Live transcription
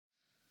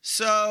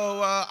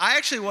I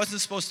actually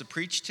wasn't supposed to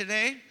preach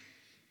today.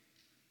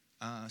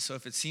 So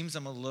if it seems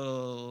I'm a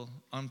little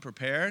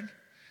unprepared,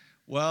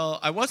 well,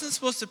 I wasn't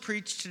supposed to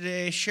preach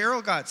today.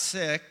 Cheryl got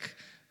sick.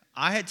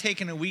 I had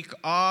taken a week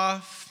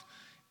off,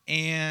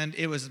 and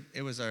it was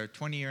our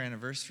 20-year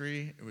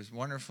anniversary. It was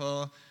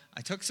wonderful.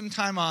 I took some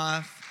time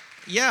off.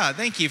 Yeah,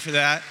 thank you for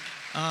that.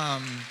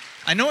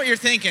 I know what you're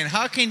thinking.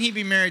 How can he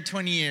be married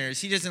 20 years?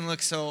 He doesn't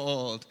look so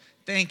old.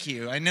 Thank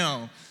you. I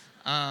know.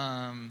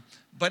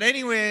 But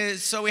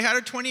anyways, so we had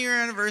our 20-year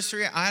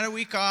anniversary. I had a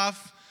week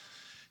off.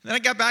 Then I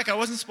got back. I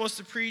wasn't supposed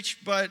to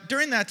preach, but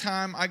during that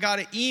time, I got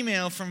an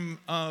email from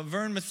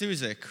Vern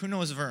Mathusic. Who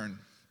knows Vern?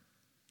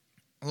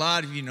 A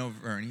lot of you know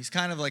Vern. He's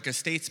kind of like a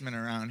statesman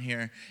around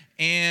here.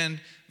 And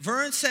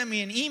Vern sent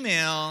me an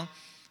email,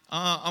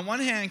 on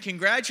one hand,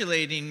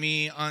 congratulating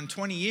me on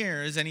 20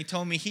 years, and he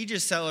told me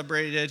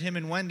him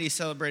and Wendy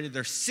celebrated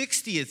their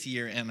 60th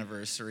year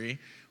anniversary,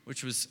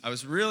 which I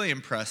was really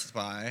impressed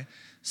by.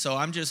 So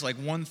I'm just like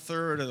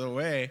 1/3 of the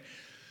way.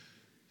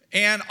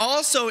 And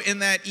also in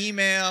that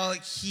email,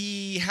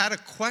 he had a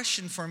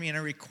question for me and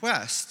a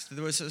request.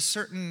 There was a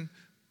certain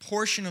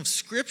portion of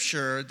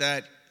scripture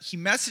that he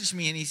messaged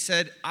me and he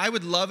said, I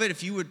would love it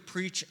if you would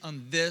preach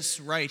on this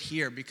right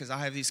here because I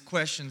have these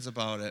questions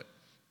about it.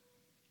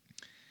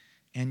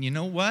 And you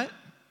know what?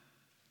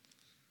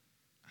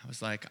 I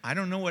was like, I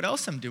don't know what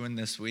else I'm doing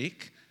this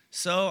week,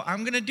 so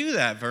I'm going to do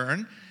that,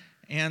 Vern.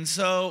 And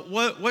so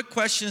what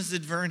questions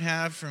did Vern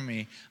have for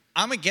me?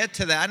 I'm going to get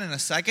to that in a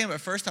second,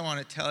 but first I want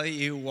to tell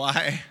you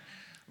why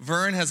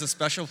Vern has a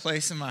special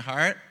place in my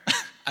heart.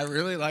 I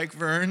really like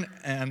Vern,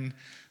 and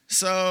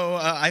so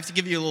I have to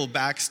give you a little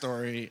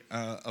backstory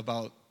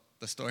about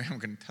the story I'm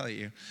going to tell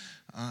you.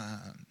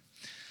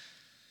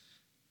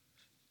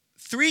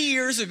 3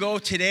 years ago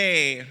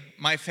today,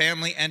 my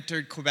family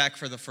entered Quebec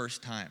for the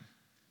first time,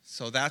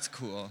 so that's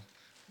cool.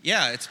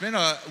 Yeah,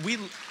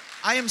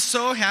 I am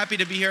so happy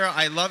to be here.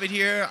 I love it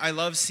here. I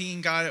love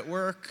seeing God at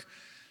work.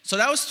 So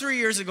that was 3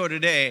 years ago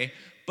today,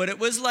 but it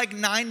was like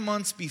 9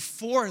 months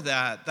before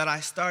that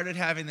I started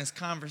having this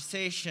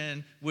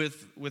conversation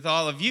with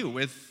all of you,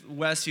 with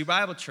Westview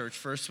Bible Church,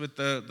 first with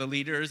the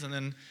leaders and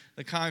then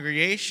the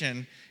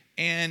congregation.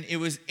 And it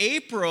was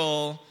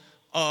after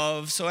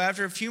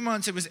a few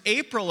months, it was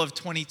April of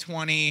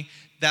 2020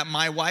 that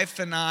my wife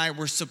and I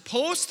were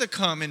supposed to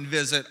come and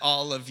visit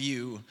all of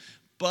you,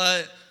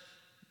 but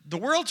the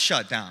world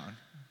shut down.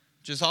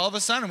 Just all of a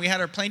sudden, we had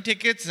our plane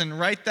tickets, and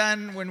right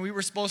then, when we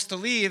were supposed to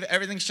leave,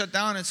 everything shut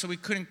down, and so we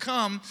couldn't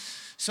come.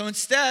 So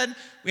instead,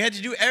 we had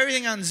to do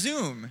everything on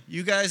Zoom.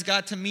 You guys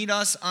got to meet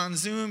us on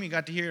Zoom. You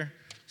got to hear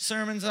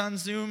sermons on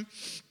Zoom.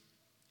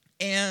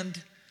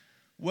 And,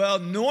 well,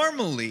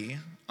 normally,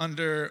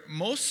 under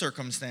most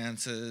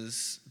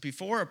circumstances,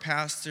 before a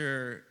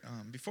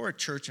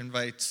church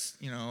invites,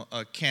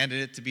 a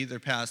candidate to be their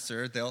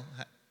pastor, they'll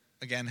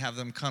again, have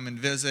them come and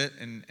visit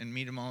and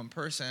meet them all in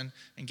person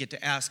and get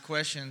to ask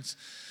questions.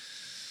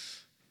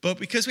 But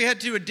because we had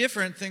to do it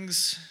different,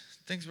 things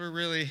were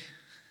really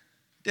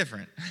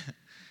different.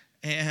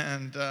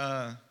 And,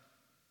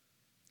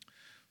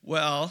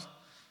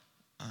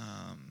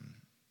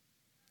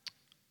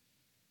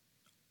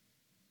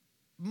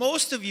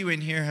 most of you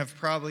in here have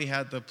probably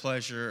had the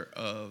pleasure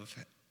of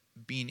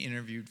being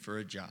interviewed for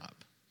a job.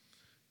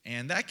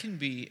 And that can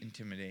be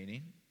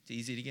intimidating. It's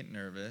easy to get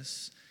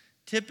nervous.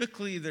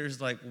 Typically,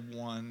 there's like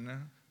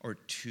 1 or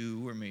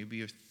 2 or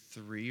maybe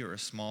 3 or a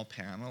small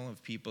panel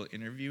of people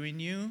interviewing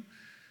you.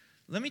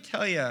 Let me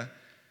tell you,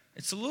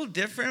 it's a little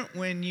different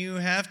when you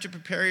have to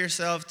prepare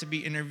yourself to be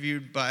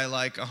interviewed by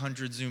like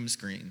 100 Zoom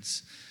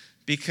screens.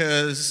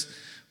 Because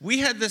we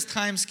had this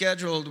time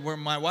scheduled where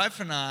my wife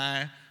and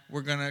I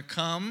were going to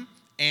come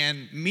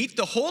and meet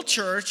the whole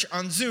church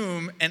on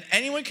Zoom, and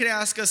anyone could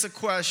ask us a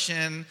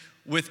question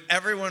with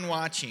everyone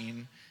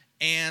watching.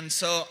 And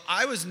so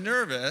I was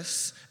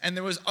nervous, and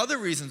there was other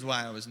reasons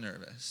why I was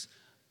nervous.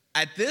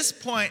 At this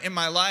point in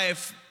my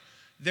life,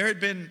 there had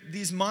been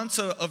these months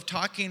of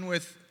talking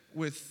with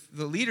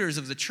the leaders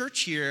of the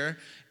church here,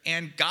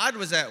 and God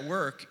was at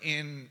work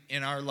in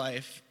our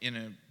life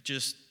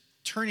just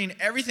turning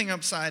everything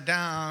upside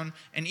down.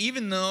 And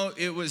even though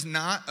it was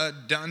not a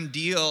done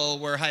deal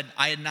where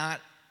I had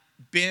not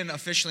been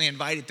officially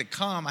invited to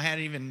come, I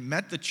hadn't even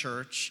met the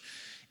church,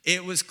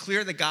 it was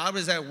clear that God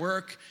was at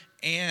work.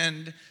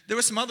 And there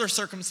were some other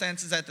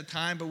circumstances at the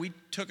time, but we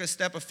took a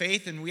step of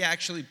faith and we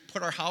actually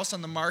put our house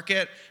on the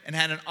market and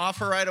had an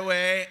offer right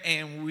away,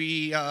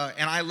 and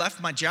I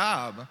left my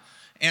job.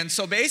 And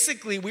so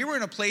basically we were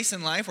in a place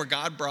in life where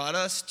God brought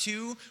us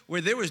to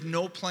where there was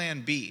no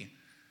plan B.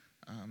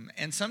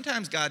 And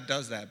sometimes God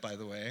does that, by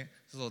the way.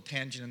 It's a little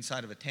tangent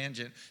inside of a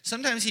tangent.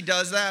 Sometimes he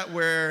does that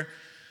where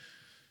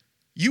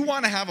you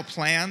want to have a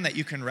plan that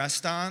you can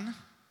rest on.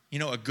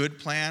 A good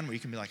plan where you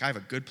can be like, I have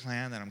a good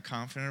plan that I'm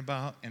confident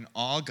about, and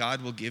all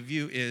God will give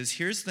you is,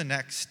 here's the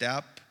next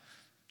step,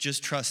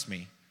 just trust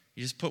me.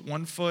 You just put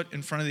one foot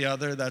in front of the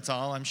other. That's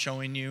all I'm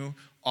showing you.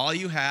 All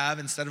you have,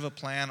 instead of a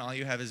plan, all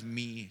you have is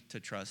me to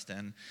trust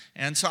in.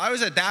 And so I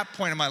was at that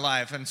point in my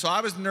life. And so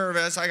I was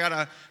nervous. I got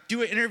to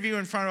do an interview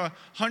in front of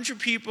 100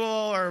 people,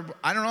 or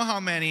I don't know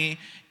how many.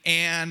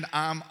 And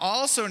I'm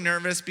also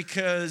nervous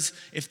because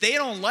if they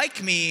don't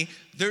like me,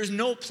 there's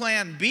no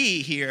plan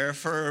B here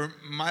for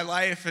my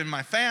life and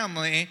my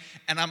family.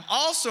 And I'm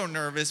also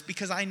nervous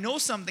because I know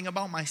something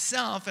about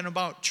myself and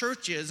about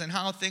churches and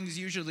how things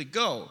usually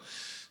go.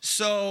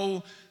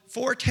 So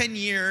for 10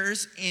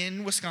 years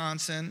in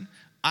Wisconsin,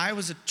 I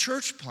was a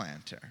church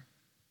planter.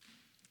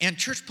 And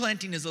church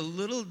planting is a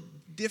little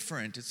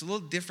different. It's a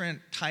little different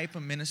type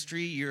of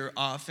ministry. You're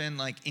often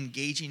like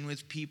engaging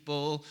with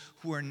people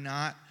who are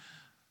not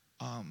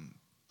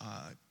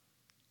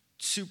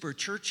super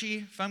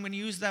churchy, if I'm going to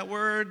use that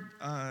word.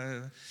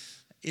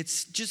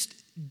 It's just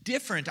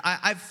different.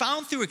 I've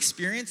found through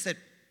experience that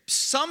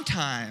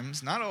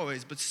sometimes, not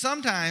always, but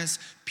sometimes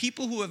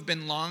people who have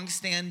been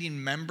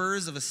long-standing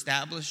members of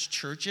established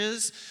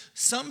churches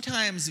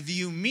sometimes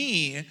view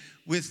me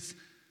with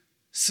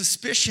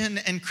suspicion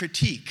and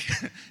critique,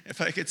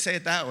 if I could say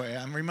it that way.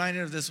 I'm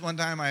reminded of this one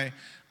time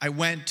I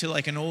went to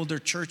like an older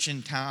church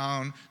in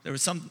town. There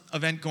was some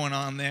event going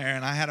on there,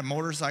 and I had a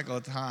motorcycle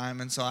at the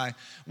time, and so I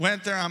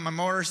went there on my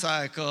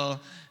motorcycle,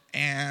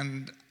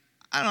 and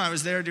I don't know, I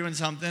was there doing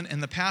something,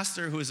 and the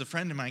pastor, who was a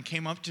friend of mine,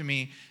 came up to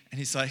me, and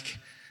he's like,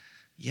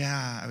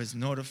 yeah, I was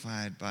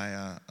notified by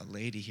a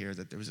lady here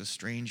that there was a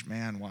strange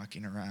man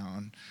walking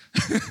around.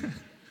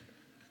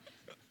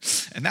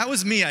 And that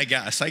was me, I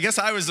guess. I guess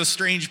I was a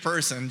strange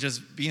person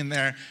just being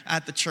there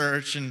at the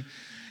church. And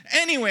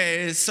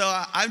anyways, so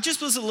I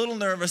just was a little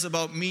nervous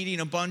about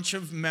meeting a bunch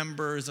of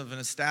members of an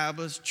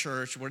established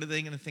church. What are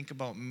they going to think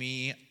about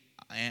me?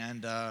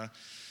 And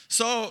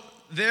so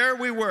there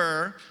we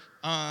were,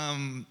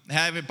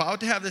 about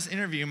to have this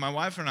interview, my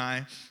wife and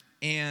I.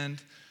 And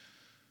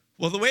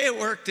well, the way it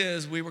worked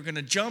is we were going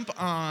to jump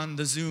on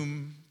the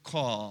Zoom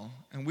call,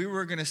 and we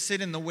were going to sit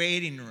in the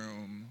waiting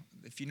room.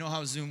 If you know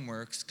how Zoom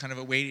works, kind of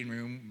a waiting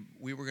room,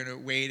 we were going to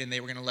wait, and they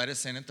were going to let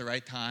us in at the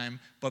right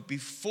time. But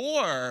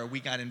before we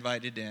got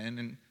invited in,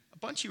 and a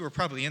bunch of you were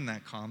probably in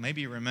that call,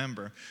 maybe you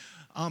remember,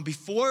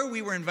 before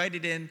we were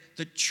invited in,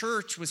 the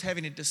church was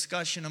having a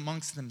discussion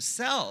amongst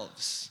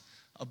themselves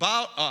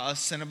about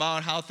us and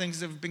about how things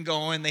have been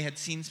going. They had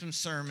seen some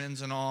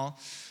sermons and all.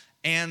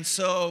 And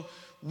so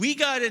we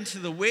got into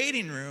the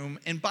waiting room,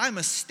 and by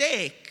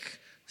mistake,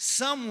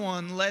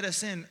 someone let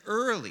us in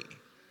early.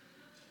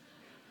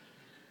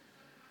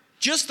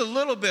 Just a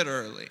little bit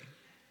early.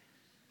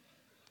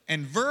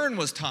 And Vern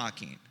was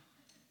talking.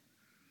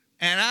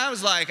 And I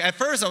was like, at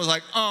first I was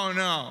like, oh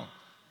no.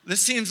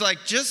 This seems like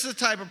just the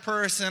type of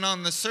person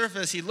on the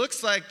surface. He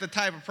looks like the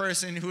type of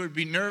person who would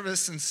be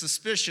nervous and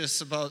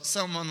suspicious about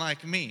someone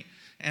like me.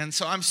 And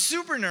so I'm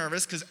super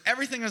nervous because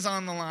everything is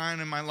on the line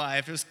in my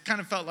life. It was kind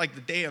of felt like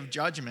the day of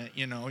judgment,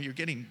 you know. You're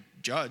getting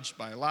judged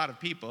by a lot of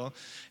people.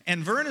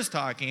 And Vern is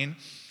talking,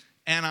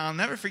 and I'll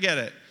never forget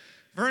it.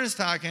 Vern is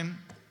talking,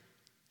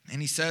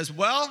 and he says,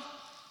 well,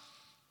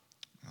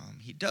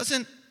 he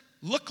doesn't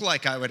look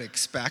like I would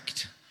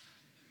expect.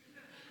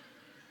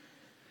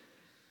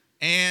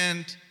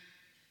 And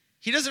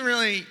he doesn't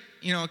really,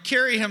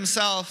 carry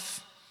himself,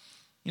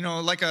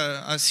 like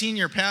a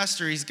senior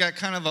pastor. He's got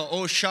kind of a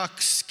oh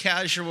shucks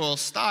casual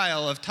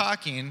style of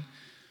talking.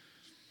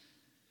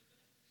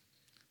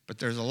 But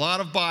there's a lot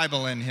of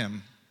Bible in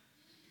him.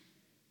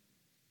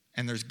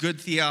 And there's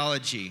good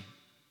theology.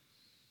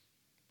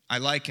 I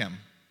like him.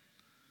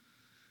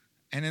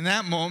 And in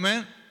that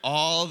moment,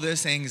 all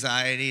this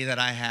anxiety that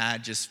I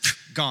had just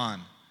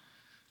gone.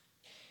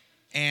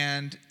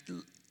 And,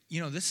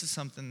 this is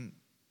something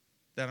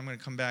that I'm going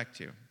to come back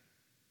to.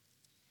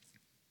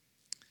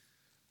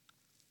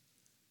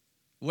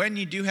 When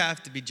you do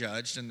have to be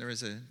judged, and there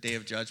is a day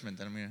of judgment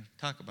that I'm going to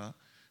talk about,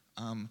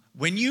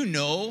 when you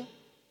know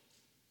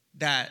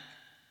that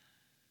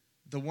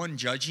the one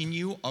judging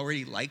you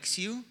already likes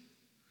you,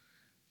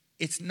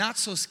 it's not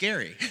so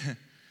scary.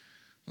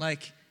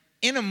 Like,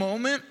 in a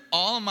moment,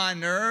 all of my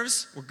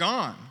nerves were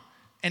gone.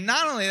 And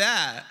not only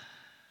that,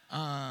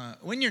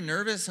 when you're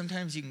nervous,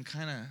 sometimes you can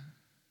kind of,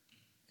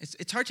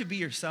 it's hard to be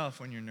yourself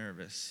when you're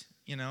nervous,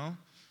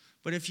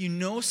 But if you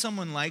know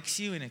someone likes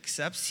you and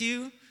accepts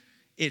you,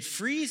 it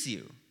frees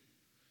you.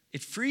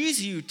 It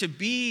frees you to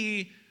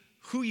be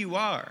who you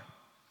are.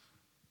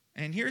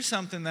 And here's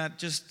something that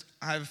just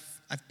I've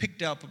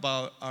picked up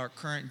about our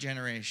current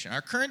generation.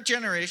 Our current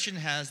generation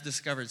has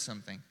discovered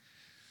something.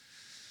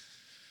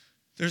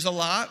 There's a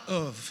lot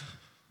of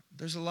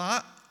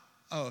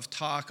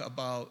talk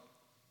about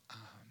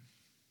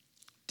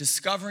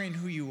discovering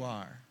who you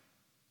are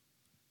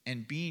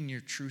and being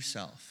your true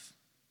self,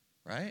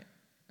 right?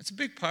 It's a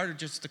big part of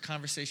just the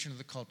conversation of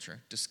the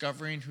culture,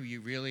 discovering who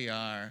you really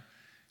are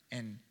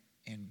and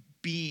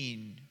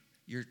being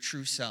your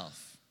true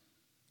self.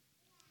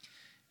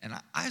 And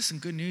I have some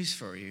good news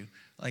for you.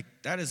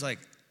 That is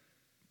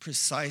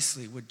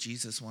precisely what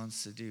Jesus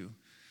wants to do.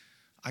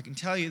 I can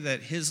tell you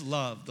that his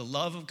love, the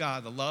love of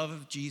God, the love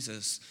of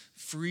Jesus,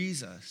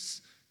 frees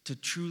us to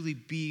truly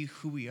be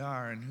who we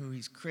are and who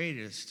he's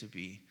created us to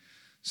be.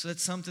 So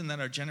that's something that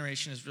our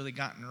generation has really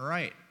gotten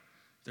right.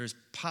 There's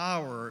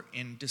power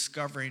in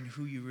discovering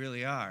who you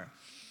really are.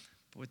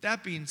 But with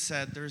that being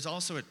said, there's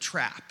also a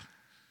trap.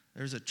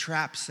 There's a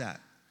trap set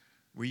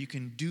where you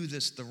can do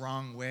this the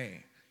wrong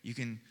way. You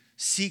can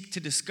seek to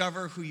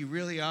discover who you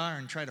really are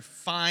and try to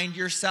find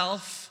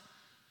yourself.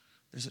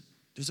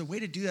 There's a way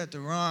to do that the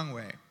wrong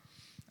way,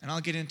 and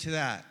I'll get into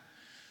that.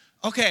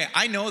 Okay,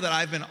 I know that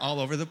I've been all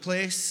over the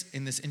place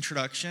in this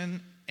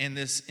introduction, and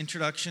this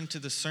introduction to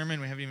the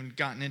sermon, we haven't even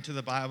gotten into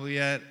the Bible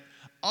yet.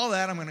 All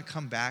that I'm going to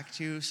come back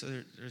to, so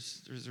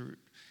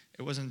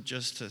it wasn't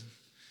just to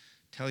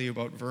tell you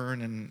about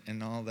Vern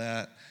and all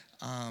that.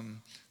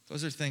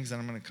 Those are things that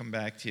I'm going to come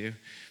back to.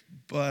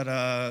 But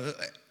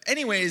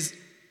anyways,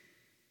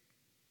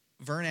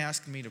 Vern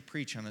asked me to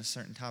preach on a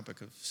certain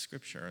topic of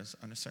Scripture,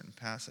 on a certain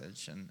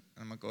passage, and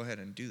I'm going to go ahead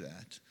and do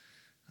that.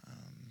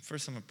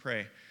 First, I'm going to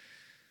pray.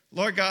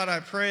 Lord God, I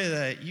pray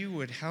that you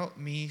would help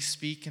me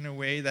speak in a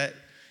way that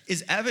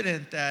is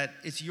evident that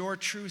it's your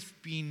truth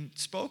being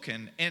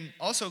spoken. And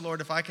also, Lord,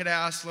 if I could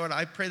ask, Lord,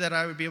 I pray that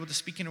I would be able to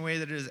speak in a way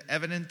that is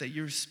evident that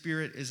your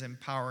Spirit is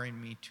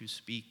empowering me to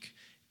speak,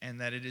 and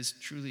that it is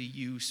truly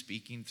you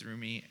speaking through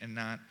me and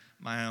not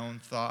my own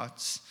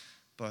thoughts,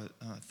 but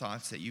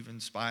thoughts that you've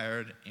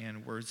inspired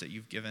and words that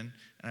you've given.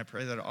 And I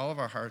pray that all of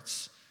our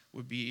hearts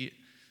would be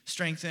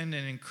strengthened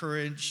and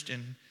encouraged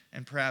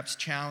and perhaps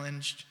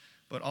challenged,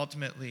 but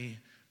ultimately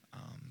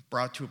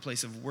brought to a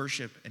place of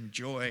worship and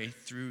joy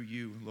through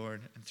you,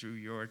 Lord, and through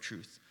your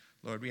truth.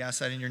 Lord, we ask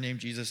that in your name,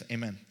 Jesus.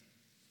 Amen.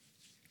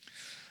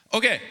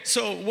 Okay,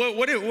 so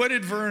what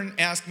did Vern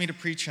ask me to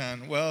preach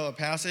on? Well, a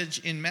passage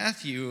in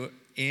Matthew,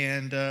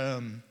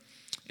 and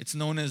it's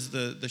known as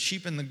the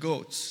sheep and the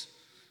goats.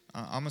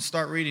 I'm going to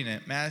start reading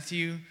it.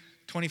 Matthew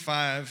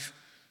 25,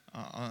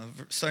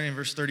 starting in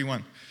verse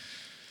 31.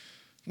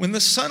 When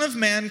the Son of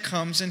Man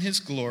comes in his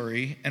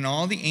glory, and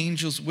all the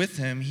angels with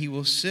him, he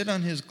will sit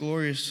on his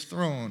glorious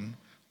throne.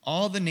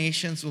 All the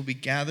nations will be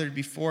gathered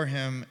before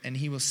him, and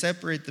he will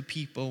separate the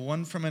people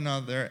one from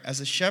another,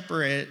 as a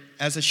shepherd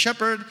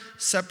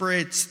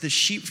separates the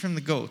sheep from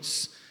the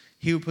goats.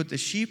 He will put the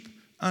sheep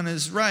on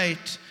his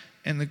right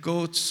and the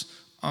goats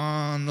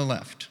on the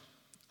left.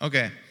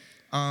 Okay.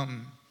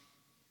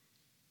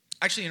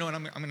 Actually, you know what?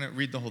 I'm going to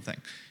read the whole thing.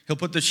 He'll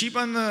put the sheep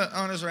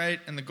on his right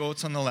and the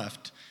goats on the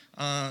left.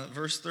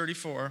 Verse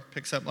 34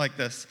 picks up like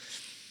this.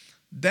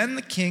 Then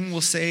the king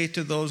will say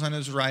to those on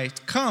his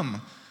right,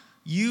 "Come,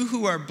 you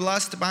who are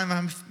blessed by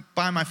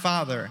my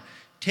Father,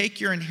 take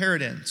your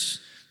inheritance,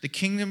 the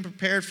kingdom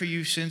prepared for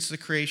you since the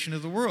creation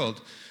of the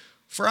world.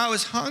 For I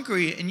was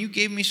hungry, and you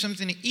gave me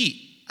something to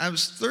eat. I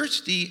was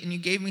thirsty, and you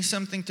gave me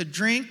something to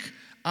drink.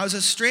 I was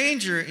a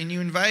stranger, and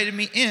you invited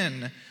me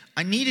in.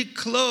 I needed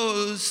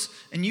clothes,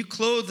 and you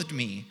clothed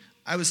me.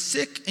 I was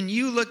sick, and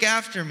you looked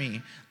after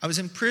me. I was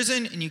in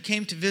prison, and you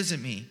came to visit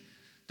me."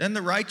 Then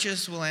the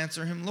righteous will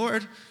answer him,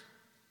 "Lord,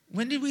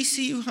 when did we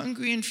see you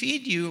hungry and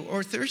feed you,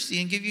 or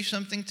thirsty and give you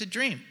something to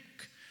drink?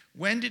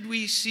 When did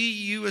we see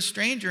you a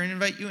stranger and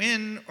invite you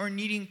in, or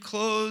needing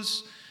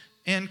clothes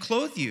and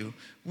clothe you?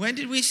 When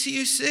did we see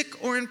you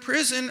sick or in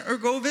prison or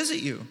go visit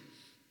you?"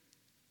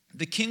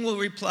 The king will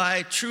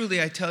reply,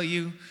 "Truly, I tell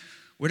you,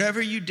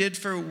 whatever you did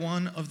for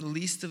one of the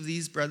least of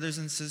these brothers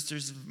and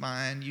sisters of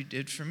mine, you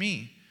did for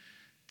me."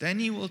 Then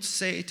he will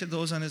say to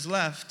those on his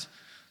left,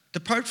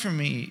 "Depart from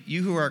me,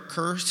 you who are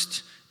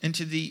cursed,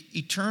 into the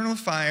eternal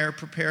fire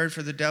prepared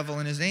for the devil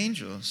and his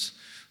angels.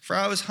 For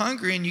I was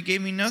hungry, and you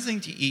gave me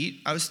nothing to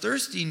eat. I was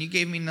thirsty, and you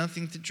gave me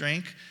nothing to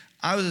drink.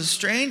 I was a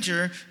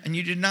stranger, and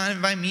you did not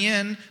invite me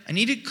in. I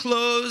needed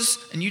clothes,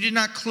 and you did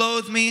not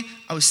clothe me.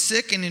 I was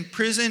sick and in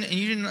prison, and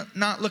you did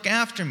not look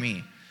after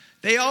me."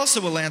 They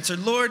also will answer,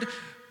 "Lord,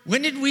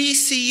 when did we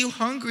see you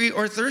hungry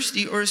or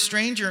thirsty or a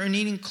stranger or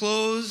needing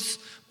clothes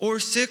or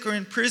sick or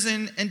in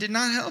prison and did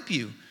not help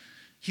you?"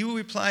 He will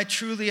reply,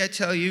 "Truly, I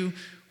tell you,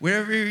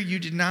 whatever you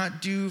did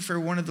not do for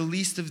one of the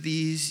least of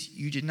these,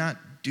 you did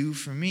not do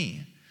for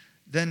me."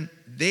 Then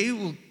they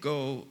will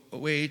go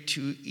away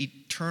to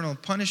eternal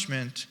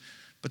punishment,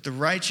 but the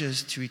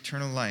righteous to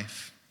eternal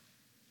life.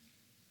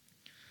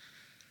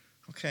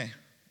 Okay,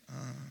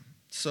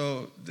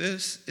 so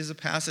this is a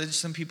passage.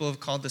 Some people have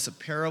called this a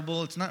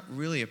parable. It's not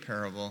really a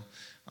parable.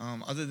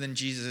 Other than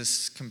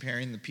Jesus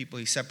comparing the people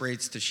he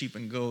separates to sheep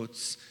and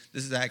goats,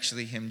 this is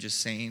actually him just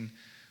saying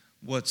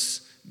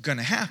what's going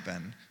to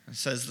happen. It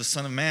says the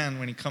Son of Man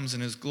when he comes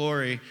in his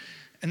glory.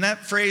 And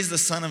that phrase, the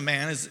Son of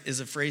Man, is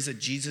a phrase that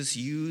Jesus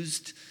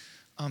used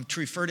to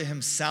refer to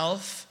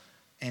himself.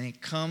 And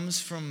it comes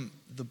from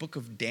the book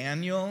of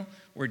Daniel,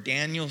 where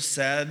Daniel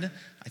said,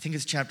 I think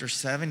it's chapter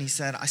 7, he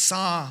said, I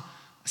saw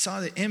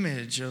the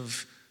image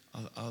of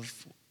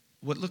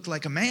what looked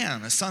like a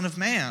man, a son of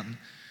man.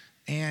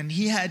 And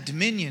he had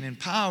dominion and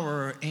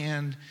power,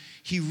 and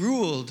he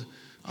ruled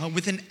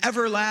with an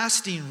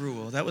everlasting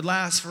rule that would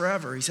last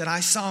forever. He said,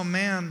 I saw a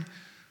man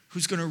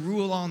who's going to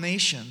rule all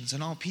nations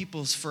and all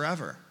peoples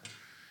forever.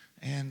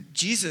 And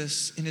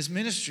Jesus, in his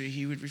ministry,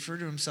 he would refer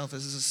to himself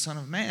as the Son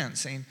of Man,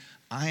 saying,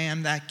 I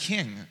am that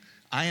king.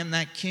 I am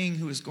that king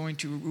who is going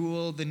to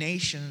rule the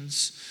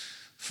nations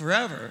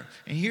forever.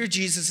 And here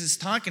Jesus is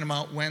talking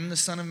about when the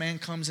Son of Man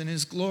comes in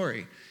his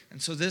glory.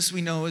 And so this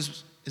we know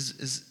is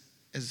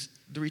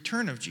the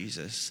return of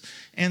Jesus.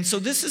 And so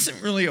this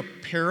isn't really a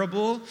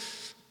parable,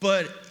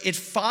 but it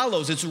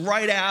follows. It's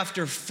right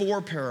after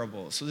 4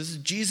 parables. So this is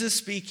Jesus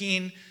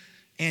speaking,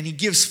 and he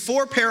gives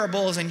 4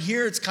 parables, and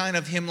here it's kind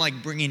of him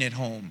like bringing it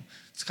home.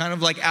 It's kind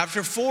of like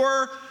after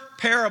 4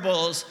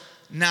 parables,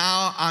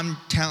 now I'm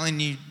telling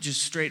you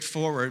just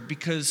straightforward,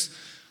 because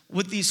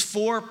what these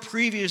 4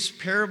 previous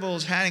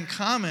parables had in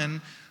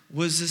common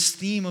was this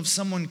theme of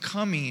someone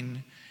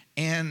coming,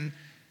 and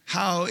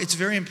how it's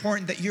very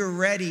important that you're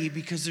ready,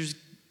 because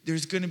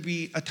there's going to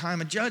be a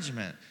time of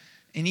judgment.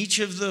 In each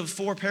of the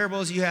 4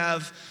 parables,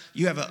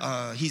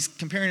 he's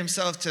comparing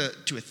himself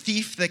to a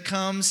thief that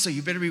comes, so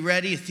you better be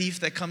ready. A thief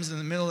that comes in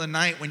the middle of the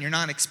night when you're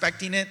not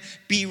expecting it.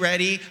 Be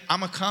ready. I'm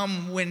going to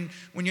come when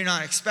you're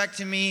not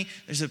expecting me.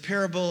 There's a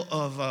parable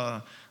of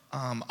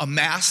a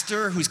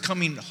master who's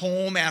coming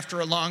home after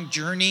a long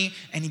journey,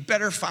 and he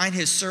better find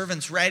his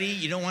servants ready.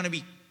 You don't want to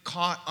be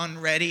caught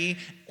unready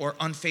or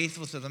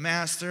unfaithful to the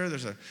master.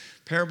 There's a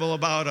parable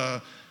about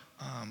a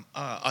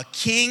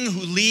king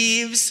who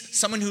leaves,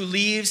 someone who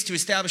leaves to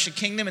establish a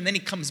kingdom, and then he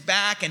comes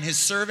back, and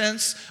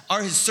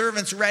are his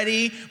servants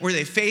ready? Were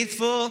they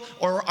faithful,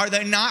 or are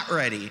they not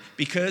ready?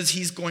 Because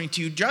he's going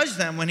to judge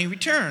them when he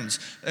returns.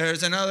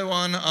 There's another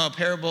one, a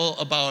parable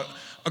about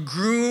a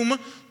groom,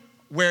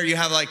 where you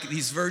have like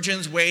these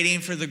virgins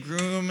waiting for the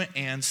groom,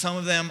 and some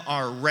of them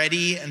are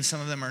ready and some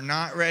of them are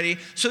not ready.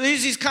 So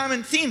there's these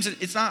common themes.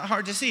 It's not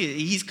hard to see.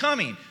 He's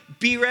coming.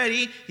 Be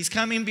ready. He's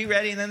coming. Be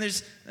ready. And then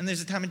there's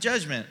a time of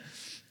judgment.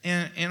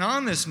 And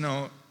on this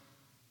note,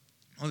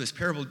 this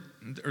parable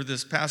or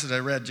this passage I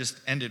read just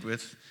ended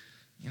with,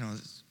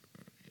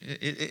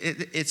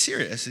 it's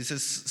serious. It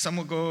says some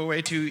will go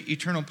away to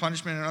eternal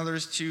punishment and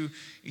others to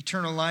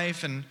eternal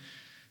life. And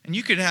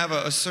you could have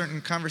a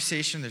certain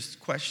conversation. There's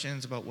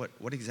questions about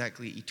what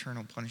exactly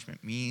eternal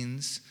punishment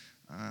means.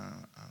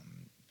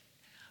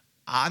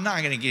 I'm not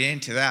going to get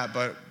into that,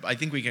 but I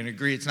think we can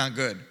agree it's not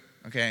good.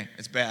 Okay,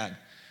 it's bad.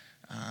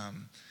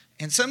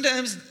 And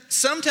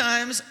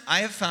sometimes I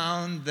have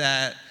found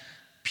that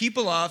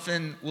people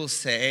often will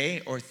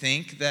say or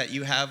think that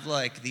you have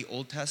like the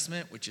Old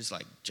Testament, which is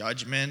like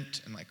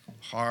judgment and like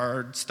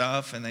hard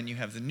stuff, and then you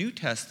have the New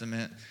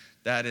Testament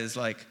that is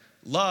like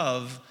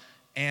love.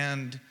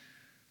 And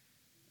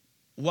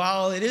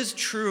while it is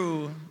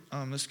true,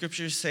 the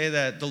scriptures say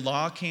that the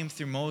law came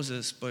through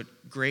Moses, but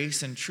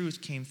grace and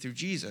truth came through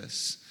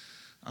Jesus.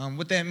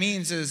 What that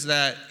means is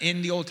that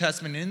in the Old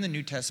Testament and in the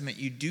New Testament,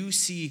 you do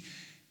see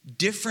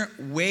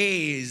different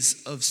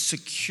ways of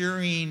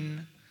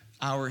securing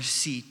our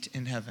seat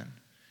in heaven.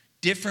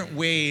 Different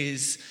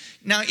ways.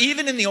 Now,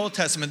 even in the Old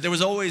Testament, there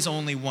was always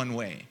only one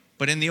way.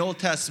 But in the Old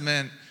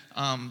Testament,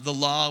 the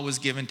law was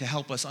given to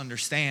help us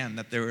understand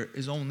that there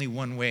is only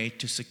one way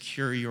to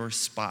secure your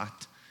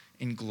spot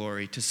in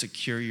glory, to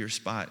secure your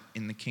spot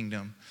in the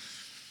kingdom.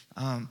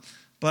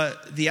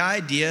 But the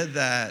idea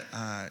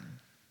that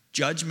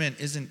judgment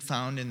isn't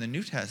found in the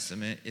New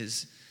Testament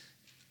is,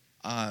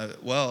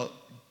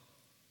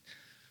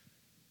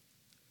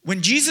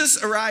 when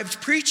Jesus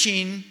arrived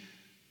preaching,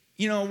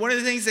 one of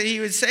the things that he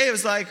would say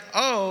was like,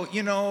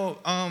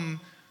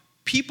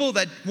 people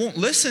that won't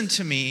listen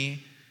to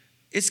me,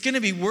 it's going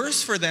to be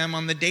worse for them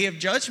on the day of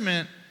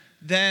judgment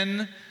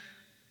than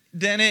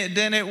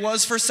it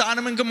was for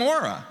Sodom and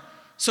Gomorrah.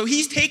 So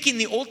he's taking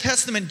the Old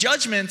Testament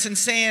judgments and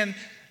saying,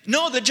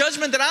 no, the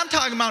judgment that I'm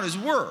talking about is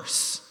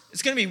worse.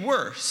 It's going to be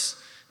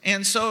worse.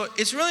 And so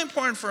it's really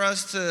important for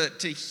us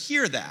to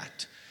hear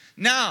that.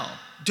 Now,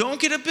 don't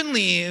get up and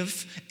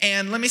leave.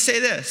 And let me say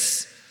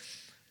this.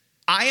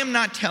 I am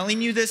not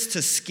telling you this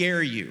to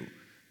scare you,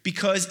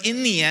 because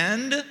in the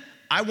end,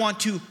 I want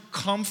to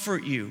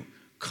comfort you.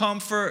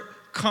 Comfort.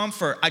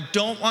 I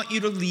don't want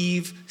you to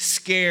leave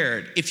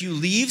scared. If you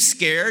leave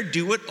scared,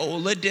 do what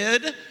Ola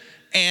did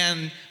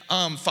and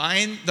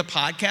find the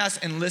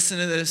podcast and listen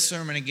to this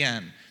sermon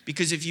again.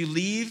 Because if you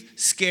leave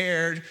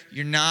scared,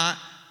 you're not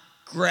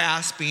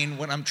grasping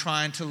what I'm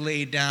trying to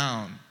lay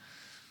down.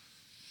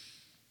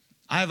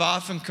 I've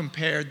often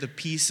compared the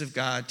peace of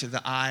God to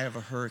the eye of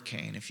a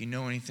hurricane. If you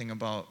know anything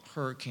about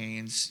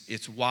hurricanes,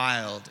 it's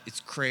wild, it's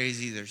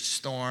crazy, there's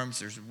storms,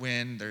 there's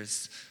wind,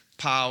 there's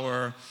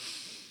power.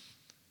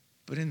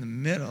 But in the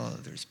middle,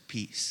 there's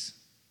peace.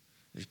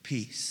 There's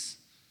peace.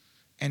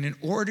 And in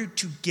order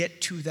to get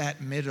to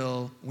that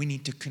middle, we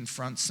need to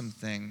confront some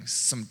things,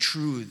 some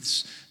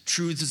truths.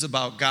 Truths is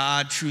about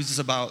God. Truths is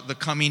about the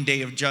coming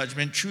day of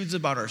judgment. Truths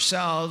about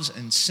ourselves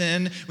and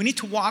sin. We need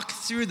to walk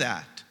through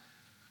that.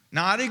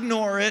 Not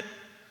ignore it.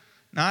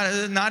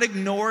 Not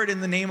ignore it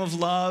in the name of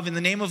love. In the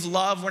name of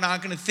love, we're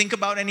not going to think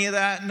about any of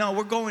that. No,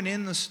 we're going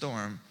in the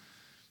storm.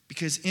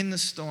 Because in the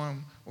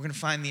storm, we're going to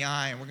find the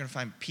eye and we're going to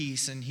find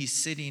peace. And he's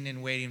sitting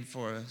and waiting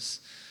for us.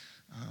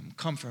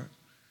 Comfort.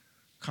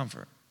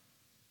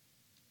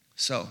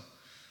 So,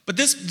 But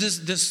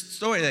this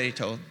story that he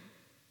told,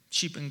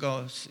 sheep and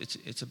goats,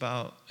 it's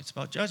about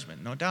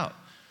judgment, no doubt.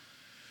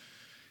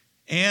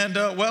 And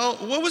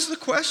what was the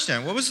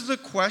question? What was the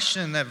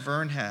question that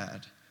Vern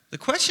had? The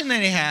question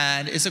that he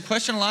had is a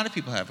question a lot of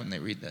people have when they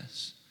read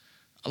this.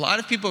 A lot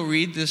of people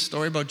read this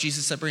story about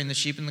Jesus separating the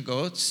sheep and the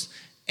goats,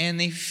 and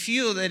they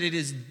feel that it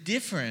is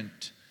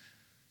different.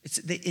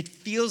 It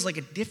feels like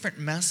a different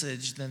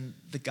message than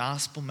the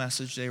gospel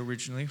message they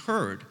originally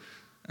heard.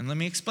 And let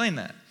me explain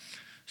that.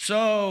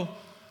 So,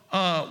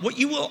 what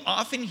you will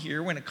often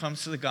hear when it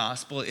comes to the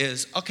gospel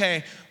is,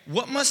 okay,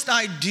 what must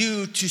I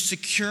do to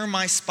secure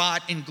my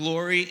spot in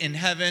glory in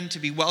heaven, to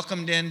be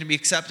welcomed in, to be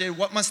accepted?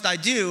 What must I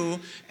do?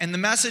 And the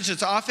message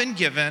that's often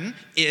given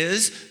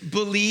is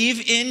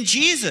believe in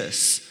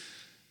Jesus.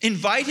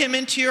 Invite him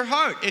into your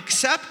heart.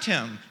 Accept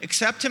him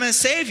as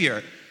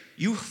Savior.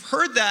 You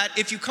heard that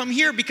if you come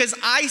here, because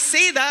I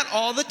say that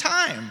all the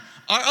time.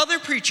 Our other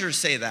preachers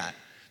say that.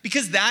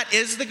 Because that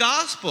is the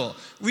gospel.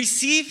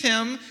 Receive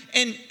him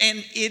and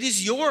it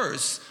is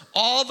yours.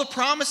 All the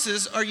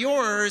promises are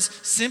yours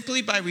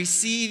simply by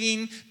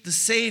receiving the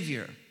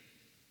Savior.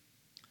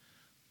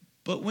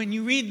 But when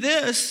you read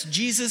this,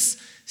 Jesus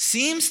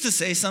seems to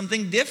say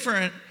something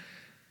different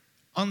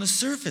on the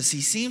surface.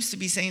 He seems to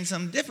be saying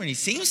something different. He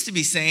seems to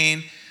be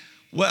saying,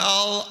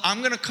 well, I'm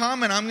going to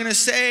come and I'm going to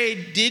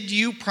say, did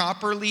you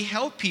properly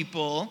help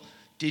people?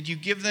 Did you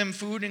give them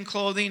food and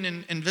clothing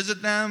and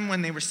visit them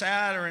when they were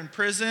sad or in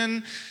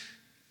prison?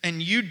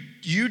 And you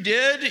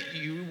did.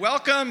 You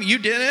welcome. You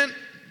didn't.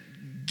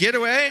 Get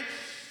away.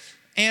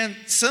 And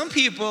some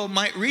people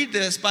might read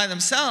this by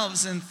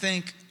themselves and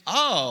think,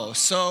 oh,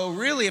 so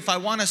really if I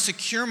want to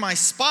secure my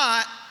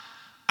spot,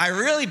 I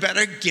really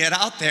better get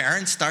out there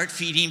and start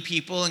feeding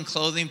people and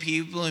clothing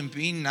people and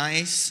being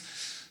nice.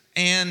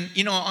 And,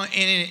 in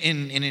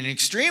an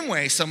extreme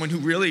way, someone who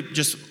really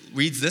just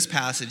reads this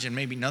passage and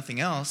maybe nothing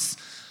else,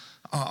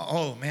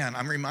 oh man,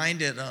 I'm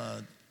reminded,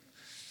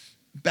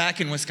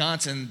 back in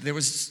Wisconsin, there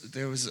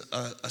was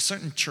a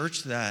certain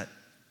church that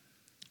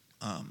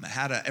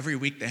every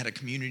week they had a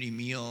community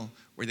meal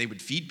where they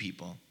would feed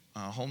people,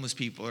 homeless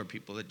people or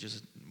people that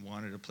just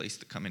wanted a place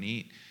to come and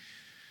eat.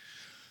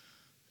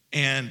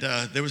 And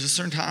there was a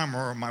certain time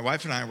where my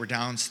wife and I were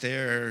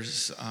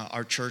downstairs.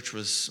 Our church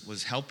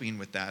was helping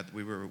with that.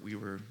 We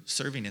were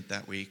serving it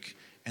that week,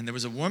 and there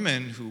was a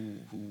woman who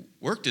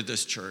worked at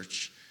this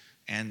church,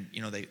 and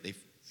they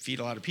feed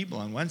a lot of people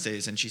on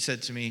Wednesdays. And she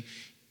said to me,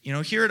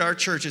 here at our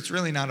church, it's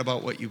really not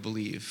about what you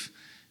believe.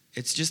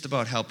 It's just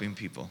about helping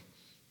people.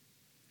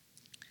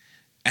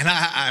 And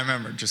I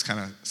remember just kind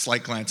of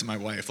slight glance at my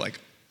wife, like,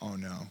 oh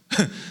no,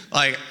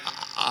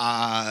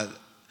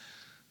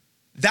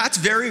 that's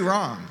very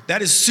wrong.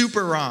 That is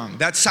super wrong.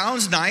 That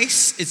sounds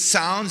nice. It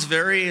sounds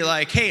very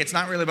like, hey, it's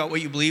not really about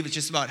what you believe. It's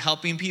just about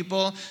helping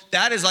people.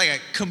 That is like a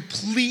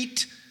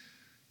complete,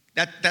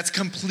 that's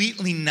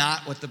completely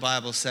not what the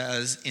Bible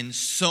says in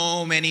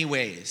so many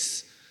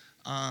ways.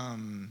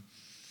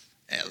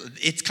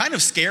 It's kind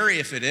of scary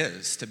if it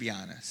is, to be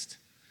honest.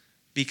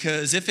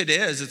 Because if it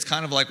is, it's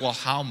kind of like, well,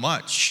 how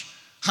much?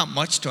 How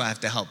much do I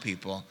have to help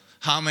people?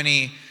 How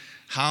many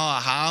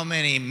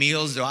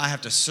meals do I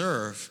have to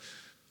serve?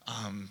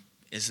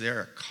 Is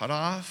there a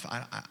cutoff?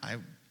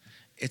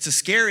 It's a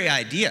scary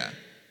idea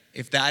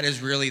if that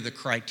is really the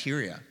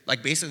criteria.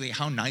 Like basically,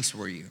 how nice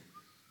were you?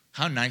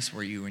 How nice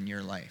were you in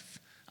your life?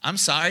 I'm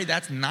sorry,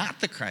 that's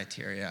not the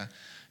criteria.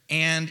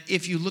 And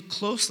if you look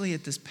closely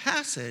at this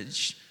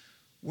passage,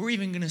 we're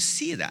even going to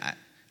see that.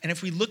 And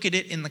if we look at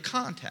it in the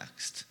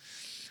context.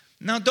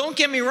 Now, don't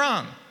get me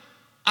wrong.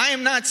 I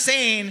am not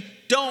saying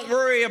don't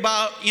worry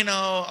about,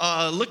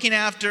 looking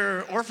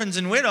after orphans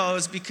and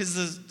widows,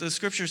 because the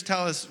scriptures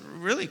tell us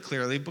really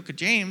clearly, book of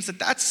James, that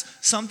that's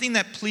something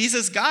that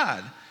pleases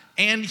God.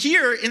 And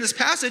here in this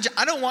passage,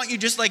 I don't want you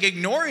just like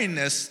ignoring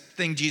this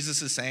thing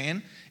Jesus is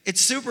saying.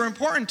 It's super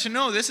important to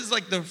know this is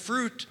like the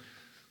fruit.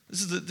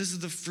 This is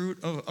the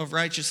fruit of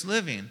righteous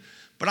living.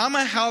 But I'm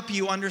going to help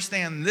you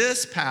understand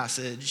this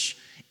passage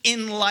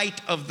in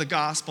light of the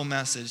gospel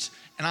message.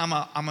 And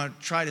I'm going to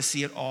try to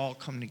see it all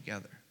come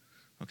together.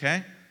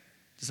 Okay?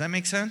 Does that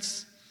make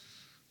sense?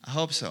 I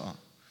hope so.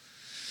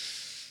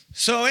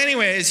 So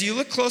anyways, you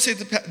look closely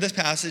at this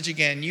passage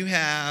again. You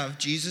have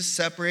Jesus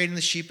separating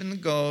the sheep and the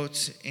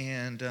goats.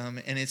 And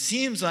it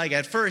seems like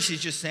at first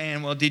he's just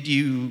saying, well, did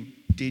you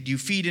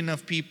feed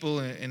enough people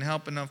and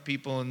help enough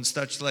people and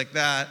such like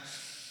that?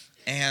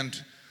 And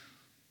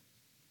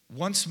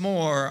once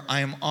more, I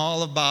am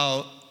all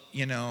about,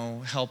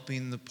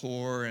 helping the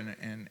poor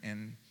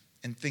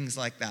and things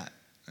like that.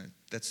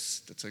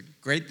 That's a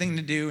great thing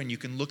to do, and you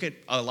can look at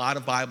a lot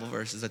of Bible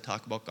verses that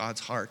talk about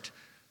God's heart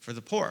for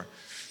the poor.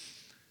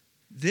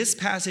 This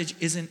passage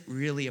isn't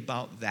really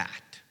about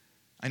that.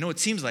 I know it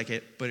seems like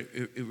it, but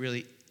it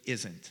really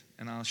isn't.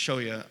 And I'll show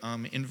you.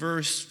 In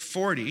verse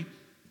 40,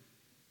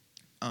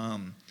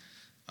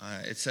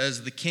 it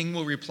says, "The king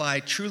will reply,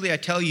 'Truly I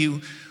tell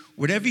you,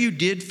 whatever you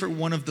did for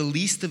one of the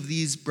least of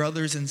these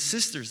brothers and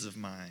sisters of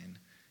mine,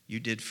 you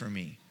did for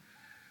me.'"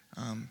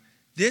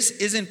 this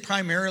isn't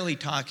primarily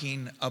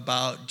talking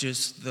about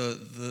just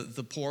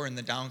the poor and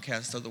the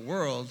downcast of the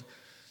world.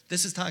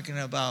 This is talking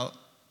about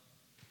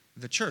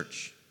the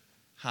church.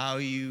 How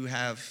you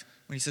have,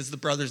 when he says the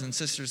brothers and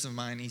sisters of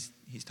mine,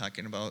 he's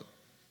talking about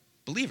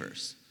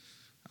believers.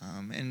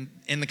 And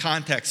in the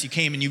context, you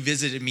came and you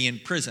visited me in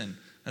prison.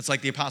 That's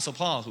like the Apostle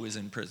Paul who is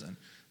in prison.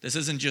 This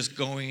isn't just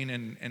going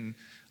and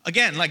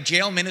again, like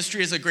jail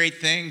ministry is a great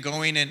thing,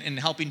 going and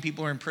helping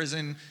people who are in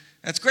prison.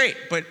 That's great.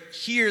 But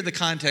here the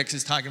context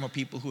is talking about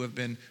people who have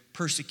been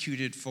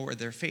persecuted for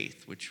their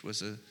faith, which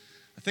was a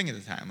thing at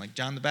the time, like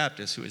John the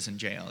Baptist who is in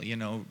jail,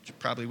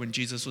 probably when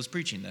Jesus was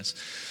preaching this.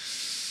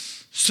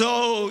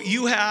 So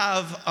you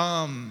have,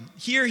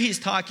 here he's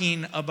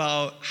talking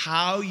about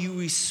how you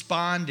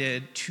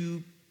responded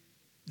to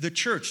the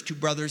church, to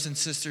brothers and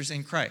sisters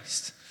in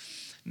Christ.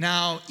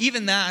 Now,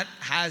 even that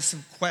has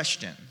some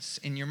questions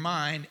in your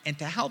mind, and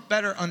to help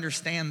better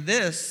understand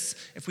this,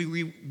 if we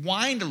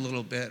rewind a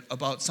little bit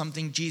about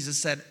something Jesus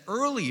said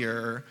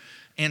earlier,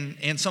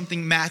 and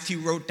something Matthew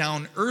wrote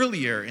down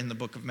earlier in the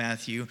book of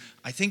Matthew,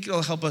 I think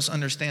it'll help us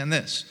understand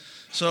this.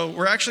 So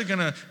we're actually going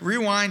to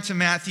rewind to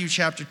Matthew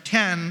chapter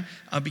 10,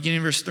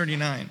 beginning verse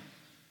 39.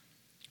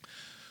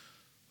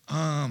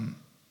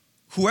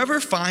 Whoever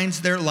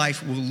finds their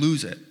life will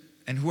lose it,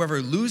 and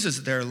whoever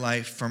loses their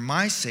life for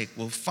my sake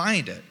will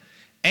find it.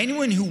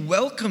 Anyone who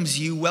welcomes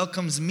you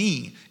welcomes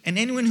me, and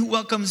anyone who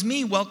welcomes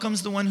me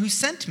welcomes the one who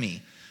sent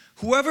me.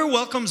 Whoever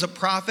welcomes a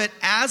prophet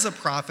as a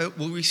prophet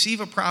will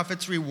receive a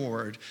prophet's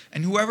reward,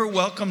 and whoever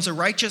welcomes a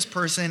righteous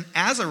person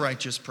as a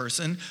righteous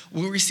person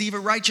will receive a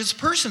righteous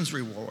person's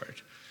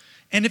reward.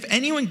 And if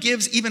anyone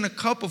gives even a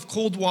cup of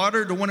cold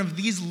water to one of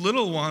these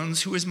little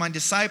ones who is my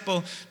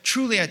disciple,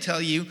 truly I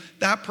tell you,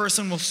 that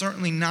person will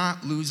certainly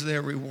not lose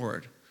their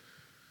reward.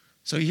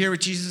 So you hear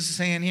what Jesus is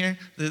saying here?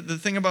 The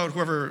thing about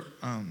whoever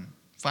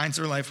finds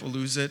their life will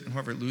lose it, and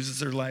whoever loses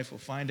their life will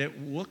find it.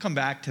 We'll come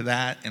back to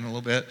that in a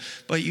little bit.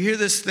 But you hear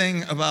this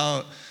thing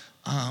about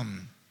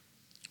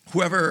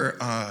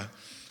whoever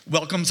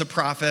welcomes a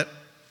prophet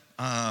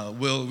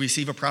will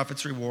receive a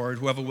prophet's reward.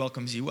 Whoever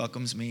welcomes you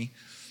welcomes me.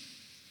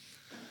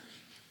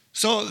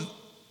 So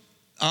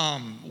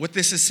what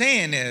this is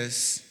saying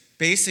is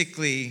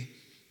basically,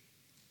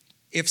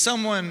 if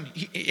someone,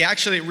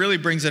 actually it really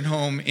brings it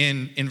home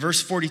in verse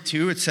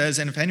 42, it says,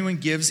 and if anyone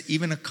gives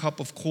even a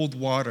cup of cold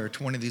water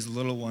to one of these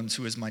little ones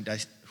who is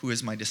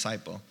my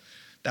disciple,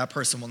 that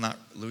person will not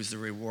lose the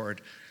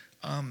reward.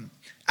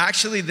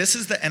 Actually, this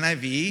is the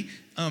NIV.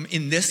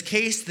 In this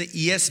case, the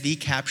ESV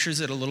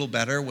captures it a little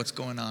better, what's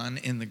going on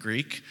in the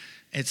Greek.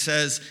 It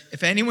says,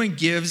 if anyone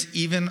gives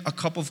even a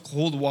cup of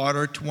cold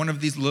water to one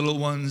of these little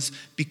ones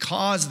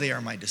because they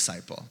are my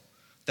disciple,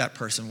 that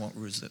person won't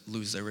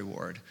lose their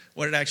reward.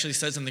 What it actually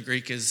says in the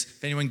Greek is,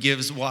 if anyone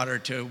gives water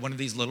to one of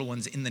these little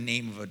ones in the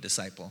name of a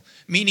disciple,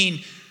 meaning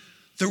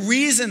the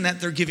reason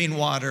that they're giving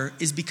water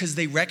is because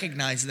they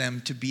recognize them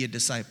to be a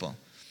disciple.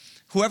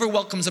 Whoever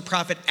welcomes a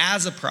prophet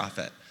as a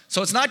prophet.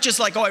 So it's not just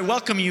like, oh, I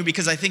welcome you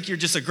because I think you're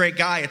just a great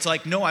guy. It's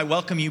like, no, I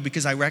welcome you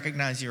because I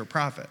recognize you're a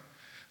prophet.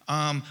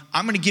 I'm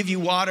going to give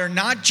you water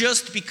not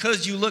just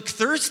because you look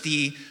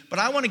thirsty, but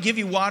I want to give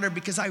you water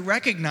because I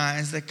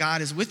recognize that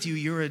God is with you.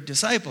 You're a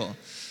disciple.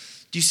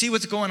 Do you see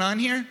what's going on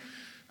here?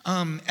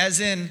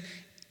 As in,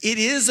 it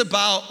is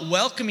about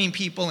welcoming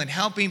people and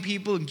helping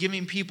people and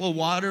giving people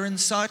water and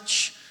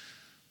such,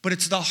 but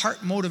it's the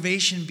heart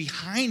motivation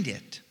behind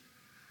it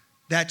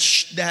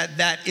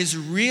that is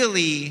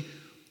really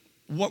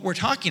what we're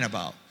talking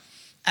about.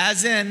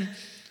 As in,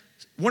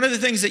 one of the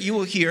things that you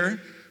will hear,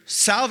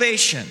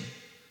 salvation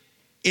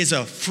is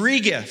a free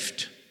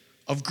gift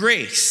of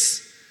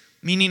grace,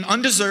 meaning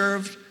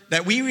undeserved,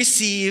 that we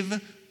receive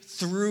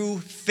through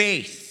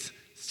faith,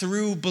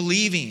 through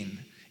believing.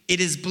 It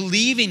is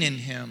believing in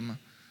him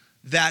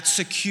that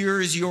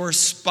secures your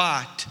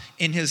spot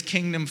in his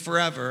kingdom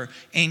forever.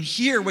 And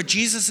here, what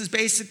Jesus is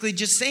basically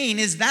just saying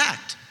is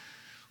that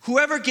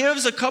whoever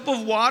gives a cup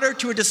of water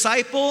to a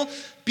disciple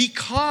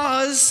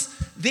because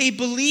they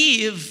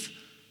believe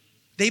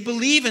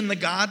in the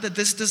God that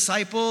this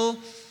disciple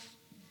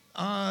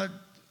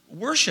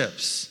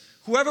worships.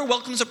 Whoever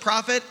welcomes a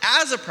prophet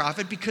as a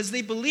prophet because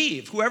they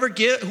believe.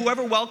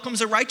 Whoever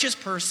welcomes a righteous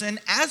person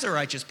as a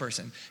righteous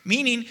person,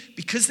 meaning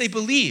because they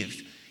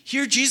believe.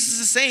 Here Jesus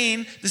is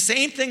saying the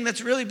same thing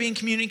that's really being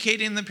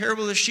communicated in the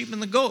parable of the sheep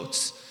and the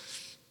goats.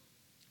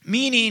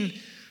 Meaning,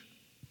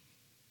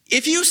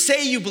 if you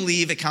say you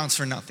believe, it counts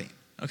for nothing.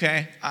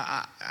 Okay?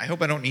 I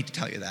hope I don't need to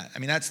tell you that. I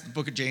mean, that's the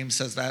book of James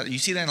says that. You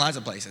see that in lots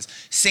of places.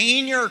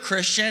 Saying you're a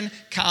Christian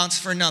counts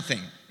for nothing.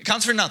 It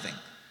counts for nothing.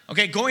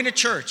 Okay, going to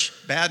church,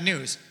 bad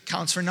news,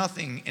 counts for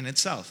nothing in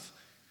itself.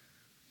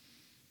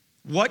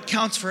 What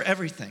counts for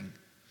everything?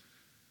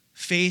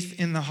 Faith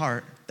in the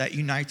heart that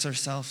unites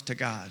ourselves to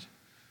God.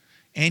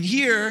 And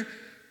here,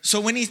 so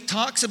when he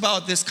talks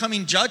about this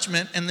coming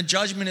judgment, and the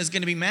judgment is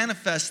going to be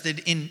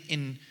manifested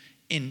in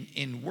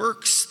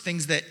works,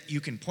 things that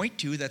you can point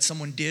to that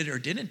someone did or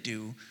didn't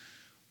do,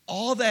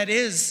 all that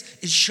is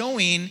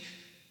showing,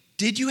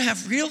 did you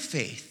have real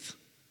faith?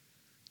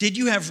 Did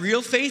you have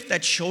real faith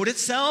that showed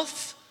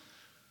itself?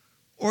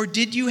 Or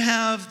did you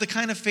have the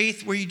kind of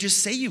faith where you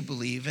just say you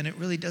believe and it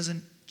really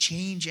doesn't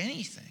change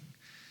anything?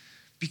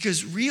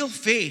 Because real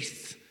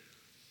faith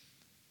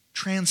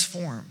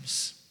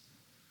transforms.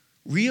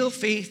 Real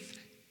faith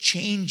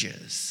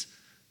changes.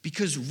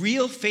 Because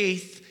real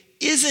faith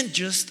isn't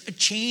just a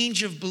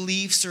change of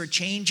beliefs or a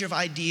change of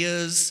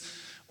ideas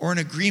or an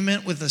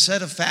agreement with a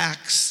set of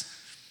facts.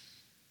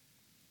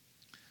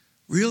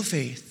 Real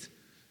faith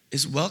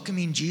is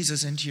welcoming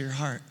Jesus into your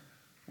heart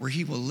where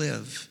he will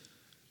live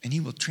and he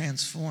will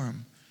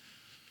transform.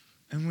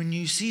 And when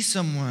you see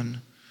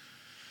someone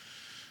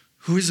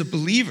who is a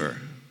believer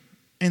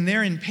and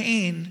they're in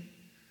pain,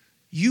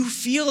 you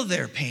feel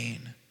their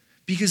pain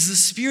because the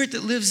Spirit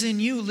that lives in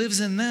you lives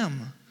in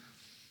them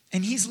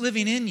and he's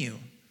living in you.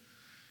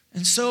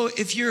 And so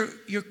if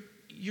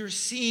you're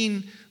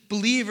seeing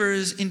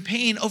believers in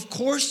pain, of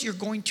course you're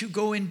going to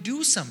go and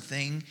do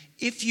something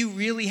if you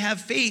really have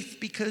faith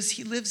because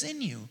he lives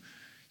in you.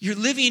 You're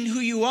living who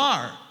you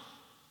are.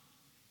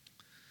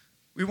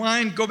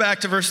 Rewind, go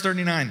back to verse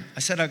 39. I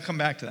said I'd come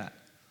back to that.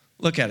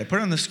 Look at it. Put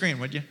it on the screen,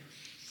 would you?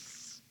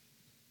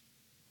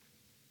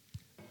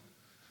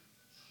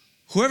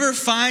 Whoever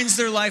finds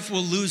their life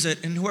will lose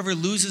it, and whoever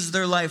loses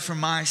their life for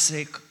my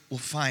sake will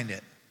find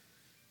it.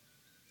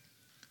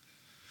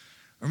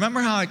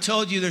 Remember how I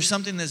told you there's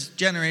something this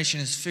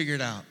generation has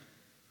figured out?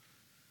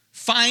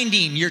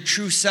 Finding your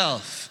true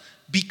self,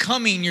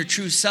 becoming your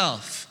true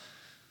self.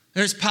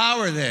 There's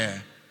power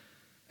there.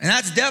 And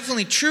that's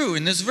definitely true,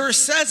 and this verse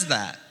says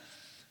that.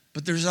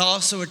 But there's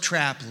also a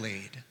trap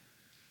laid,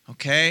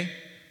 okay?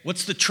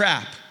 What's the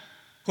trap?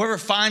 Whoever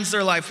finds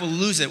their life will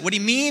lose it. What he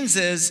means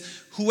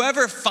is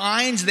whoever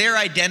finds their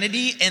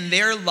identity and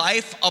their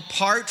life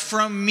apart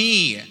from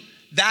me,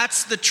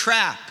 that's the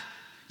trap.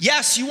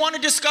 Yes, you want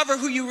to discover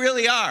who you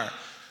really are.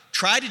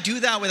 Try to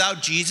do that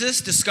without Jesus.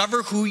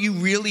 Discover who you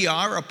really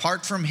are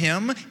apart from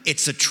him.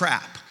 It's a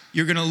trap.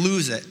 You're going to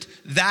lose it.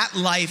 That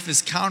life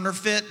is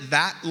counterfeit.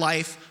 That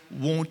life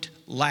won't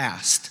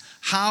last.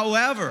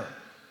 However,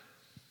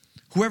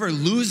 whoever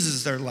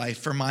loses their life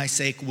for my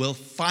sake will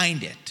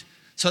find it.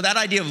 So that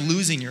idea of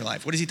losing your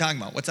life, what is he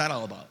talking about? What's that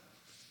all about?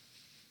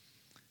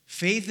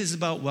 Faith is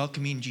about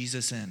welcoming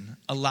Jesus in,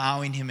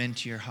 allowing him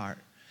into your heart.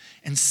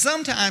 And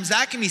sometimes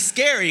that can be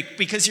scary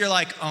because you're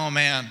like, oh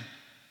man,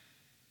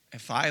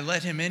 if I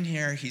let him in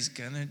here, he's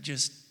going to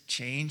just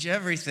change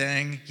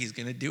everything. He's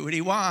going to do what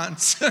he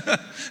wants.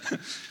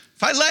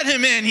 If I let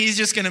him in, he's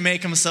just going to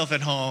make himself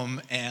at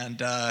home.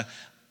 And I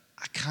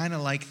kind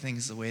of like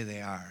things the way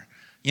they are.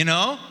 You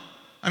know?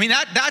 I mean,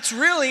 that's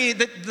really,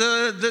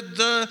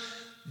 that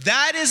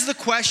is the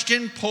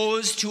question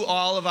posed to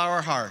all of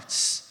our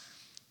hearts.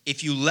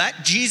 If you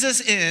let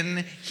Jesus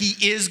in,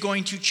 he is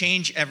going to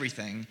change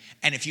everything.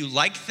 And if you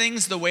like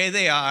things the way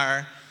they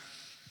are,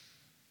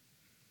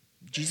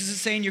 Jesus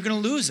is saying you're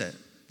going to lose it.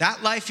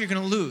 That life you're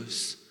going to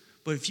lose.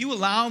 But if you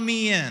allow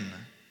me in,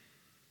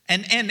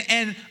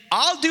 and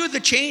I'll do the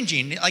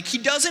changing. Like, he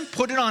doesn't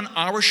put it on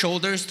our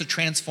shoulders to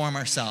transform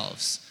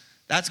ourselves.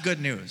 That's good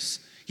news.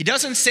 He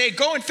doesn't say,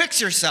 go and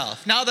fix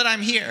yourself now that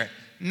I'm here.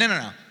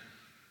 No.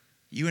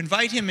 You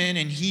invite him in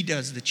and he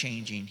does the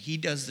changing. He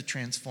does the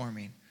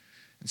transforming.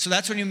 And so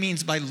that's what he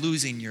means by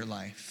losing your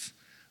life.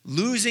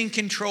 Losing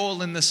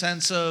control in the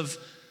sense of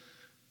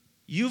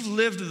you've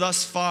lived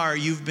thus far,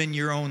 you've been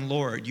your own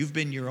Lord, you've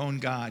been your own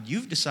God.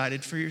 You've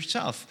decided for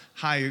yourself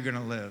how you're going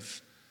to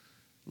live.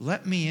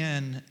 Let me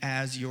in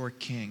as your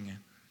king.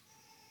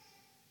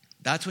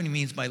 That's what he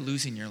means by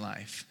losing your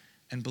life.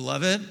 And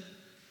beloved,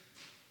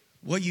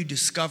 what you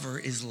discover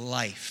is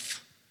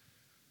life.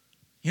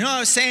 You know what I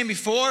was saying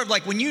before?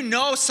 Like when you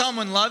know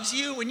someone loves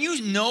you,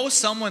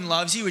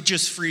 it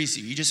just frees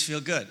you. You just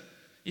feel good.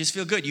 You just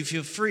feel good. You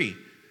feel free.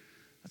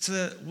 That's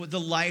the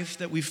life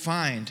that we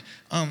find.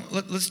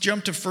 Let's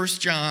jump to 1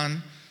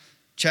 John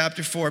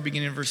chapter 4,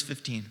 beginning in verse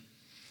 15.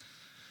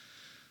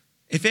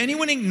 If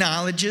anyone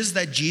acknowledges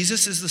that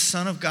Jesus is the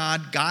Son of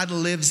God, God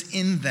lives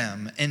in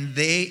them and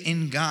they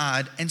in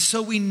God. And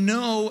so we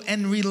know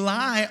and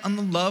rely on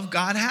the love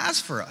God has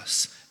for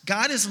us.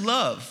 God is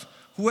love.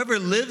 Whoever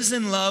lives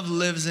in love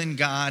lives in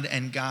God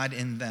and God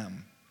in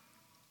them.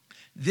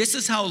 This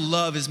is how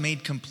love is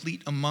made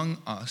complete among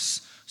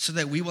us, so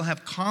that we will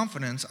have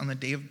confidence on the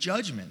day of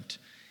judgment.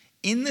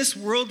 In this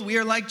world, we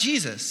are like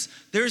Jesus.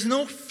 There is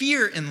no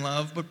fear in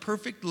love, but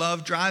perfect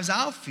love drives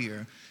out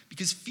fear,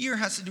 because fear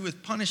has to do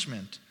with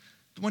punishment.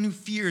 The one who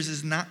fears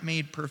is not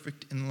made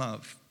perfect in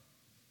love.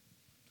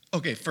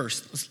 Okay,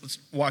 first, let's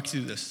walk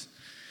through this.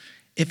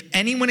 If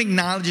anyone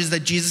acknowledges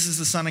that Jesus is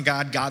the Son of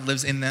God, God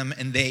lives in them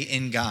and they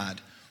in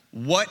God.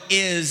 What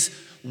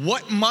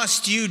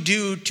must you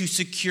do to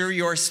secure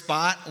your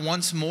spot?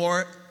 Once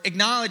more,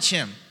 acknowledge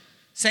him.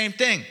 Same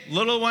thing.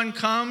 Little one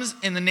comes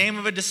in the name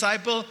of a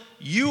disciple.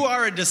 You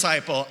are a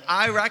disciple.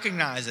 I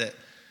recognize it.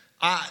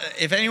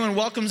 If anyone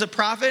welcomes a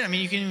prophet, I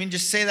mean, you can even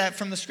just say that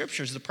from the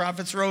scriptures. The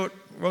prophets wrote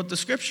the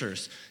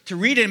scriptures. To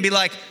read it and be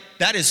like,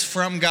 that is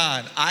from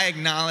God. I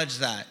acknowledge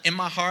that. In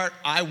my heart,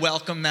 I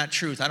welcome that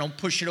truth. I don't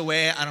push it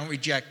away. I don't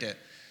reject it.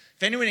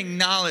 If anyone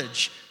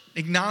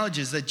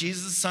acknowledges that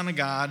Jesus is the Son of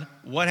God,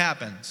 what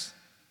happens?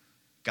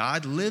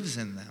 God lives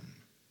in them,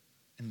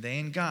 and they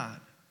in God.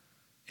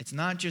 It's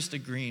not just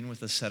agreeing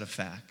with a set of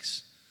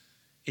facts.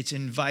 It's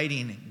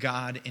inviting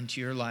God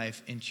into your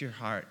life, into your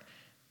heart.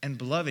 And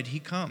beloved, he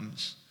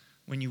comes.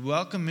 When you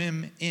welcome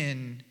him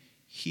in,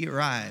 he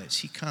arrives,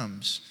 he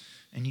comes,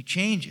 and he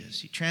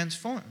changes, he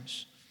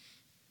transforms.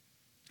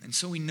 And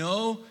so we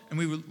know and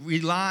we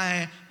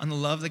rely on the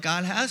love that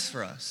God has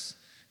for us.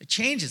 It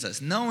changes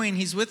us, knowing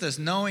he's with us,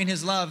 knowing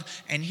his love.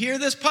 And hear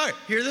this part,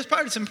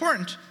 it's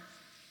important.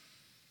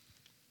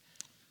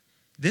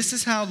 This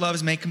is how love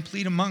is made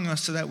complete among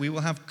us so that we will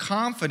have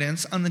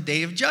confidence on the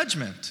day of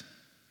judgment.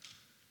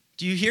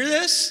 Do you hear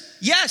this?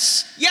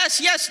 Yes,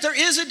 there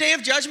is a day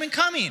of judgment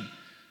coming.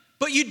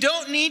 But you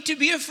don't need to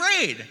be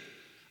afraid.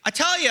 I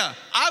tell you,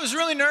 I was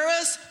really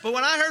nervous, but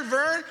when I heard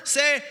Vern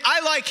say, I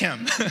like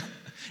him,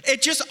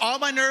 it just, all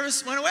my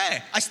nerves went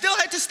away. I still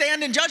had to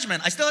stand in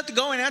judgment. I still had to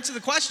go and answer the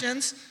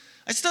questions.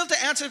 I still had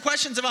to answer the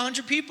questions of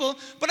 100 people,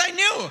 but I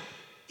knew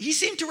he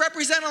seemed to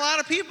represent a lot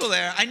of people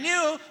there. I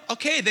knew,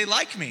 okay, they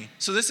like me,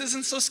 so this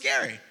isn't so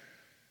scary.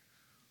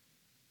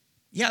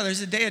 Yeah, there's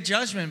a day of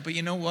judgment, but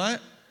you know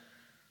what?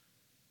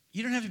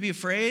 You don't have to be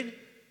afraid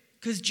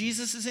because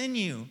Jesus is in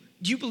you.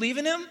 Do you believe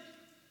in him?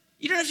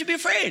 You don't have to be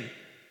afraid.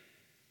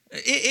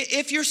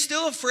 If you're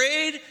still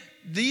afraid,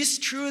 these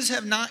truths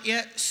have not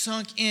yet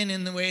sunk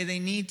in the way they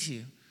need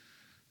to.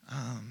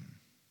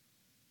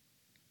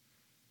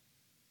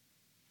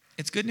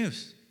 It's good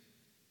news.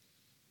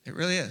 It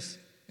really is.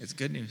 It's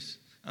good news.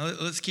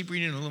 Let's keep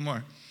reading a little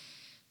more.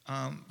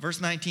 Verse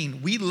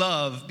 19, we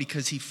love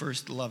because he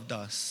first loved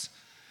us.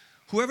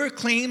 Whoever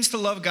claims to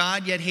love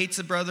God yet hates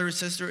a brother or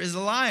sister is a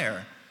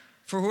liar.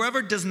 For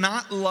whoever does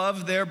not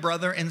love their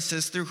brother and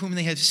sister whom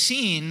they have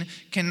seen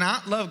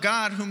cannot love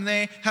God whom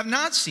they have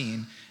not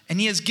seen. And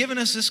he has given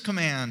us this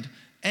command: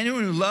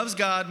 anyone who loves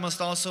God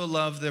must also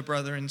love their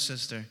brother and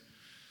sister.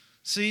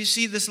 So you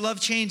see, this love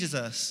changes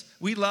us.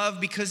 We love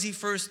because he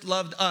first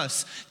loved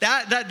us.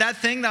 That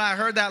thing that I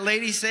heard that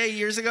lady say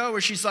years ago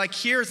where she's like,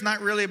 here, it's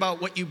not really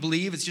about what you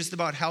believe, it's just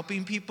about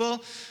helping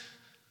people.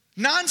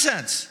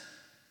 Nonsense.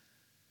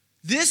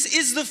 This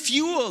is the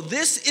fuel.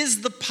 This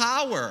is the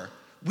power.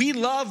 We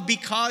love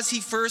because he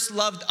first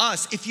loved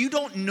us. If you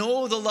don't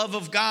know the love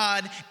of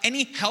God,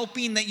 any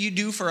helping that you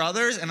do for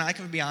others, and I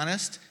could be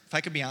honest,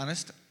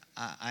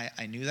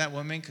 I knew that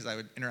woman because I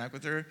would interact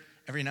with her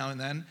every now and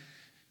then.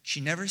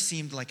 She never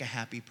seemed like a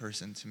happy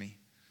person to me.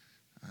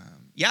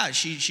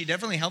 She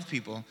definitely helped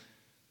people.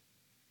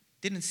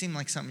 Didn't seem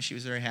like something she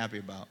was very happy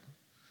about.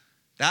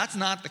 That's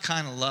not the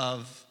kind of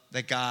love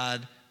that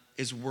God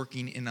is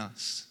working in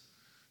us.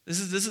 This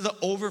is the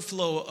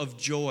overflow of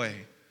joy.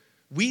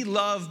 We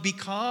love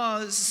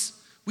because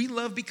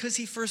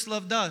he first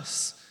loved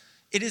us.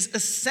 It is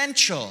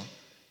essential.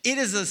 It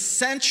is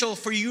essential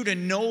for you to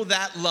know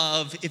that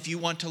love if you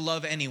want to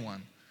love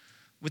anyone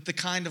with the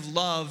kind of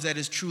love that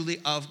is truly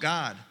of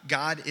God.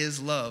 God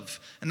is love.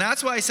 And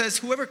that's why he says,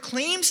 whoever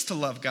claims to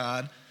love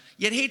God,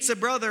 yet hates a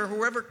brother,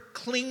 whoever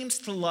claims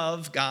to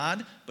love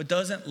God, but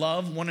doesn't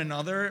love one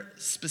another,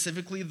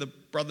 specifically the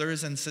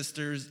brothers and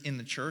sisters in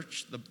the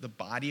church, the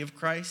body of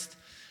Christ.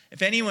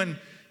 If anyone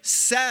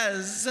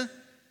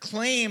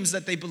claims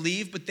that they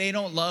believe, but they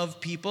don't love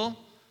people,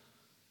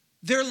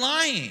 they're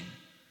lying.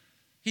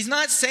 He's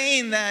not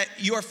saying that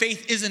your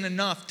faith isn't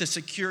enough to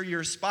secure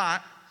your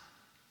spot.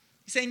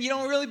 He's saying you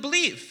don't really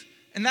believe.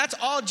 And that's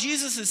all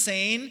Jesus is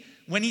saying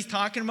when he's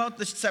talking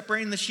about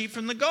separating the sheep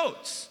from the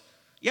goats.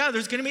 Yeah,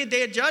 there's going to be a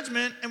day of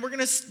judgment, and we're going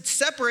to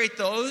separate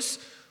those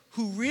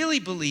who really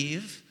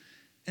believe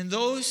and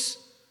those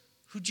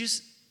who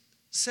just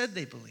said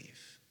they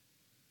believe,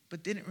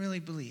 but didn't really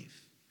believe.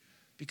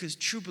 Because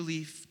true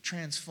belief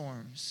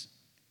transforms,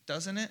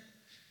 doesn't it?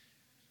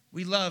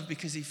 We love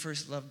because he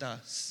first loved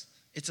us.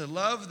 It's a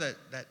love that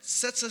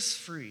sets us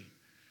free.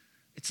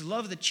 It's a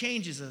love that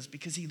changes us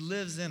because he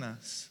lives in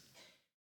us.